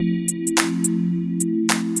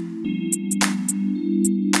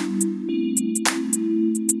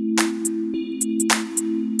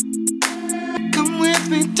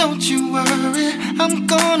don't you worry, I'm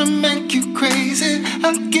gonna make you crazy.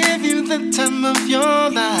 I'll give you the time of your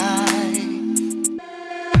life.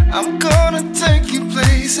 I'm gonna take you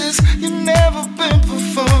places you've never been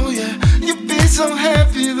before, yeah. You'll be so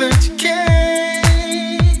happy that you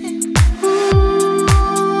came. Ooh,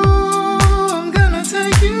 I'm gonna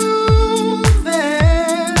take you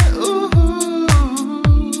there. Ooh,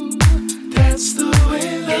 that's the way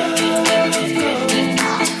love goes. That's the way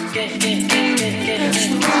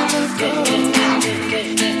love goes.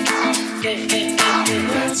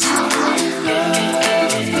 That's the way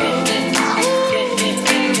love goes.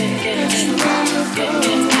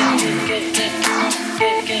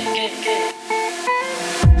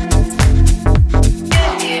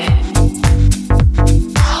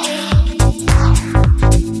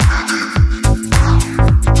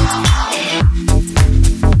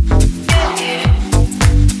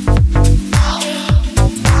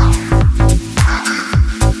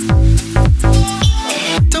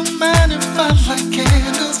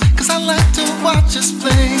 Watch us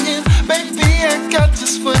playing, baby, I got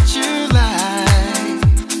just what you like.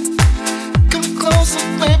 Come closer,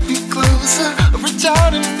 baby, closer. Reach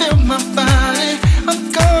out and feel my body.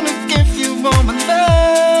 I'm gonna give you all my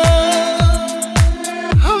love.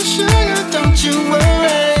 Oh, sugar, don't you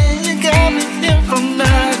worry. You got me here from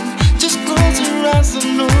night. Just close your eyes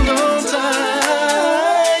and hold on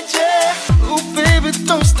tight, yeah. Oh, baby,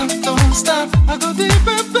 don't stop, don't stop. I go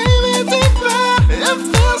deeper, baby, deeper. It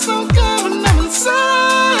feels so good when I'm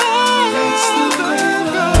inside. That's the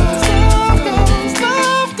way love goes,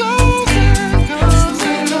 love goes, and goes,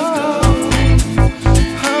 and goes.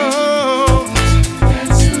 Oh,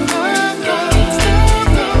 that's the way love goes,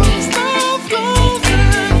 love goes,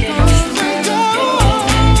 and goes, and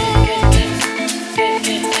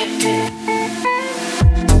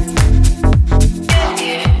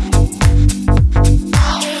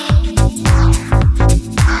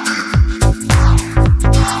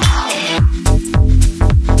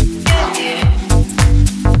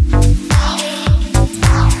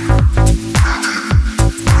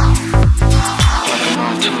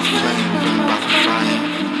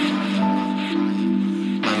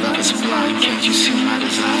Can't you see my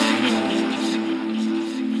desire?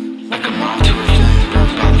 Like a moth to a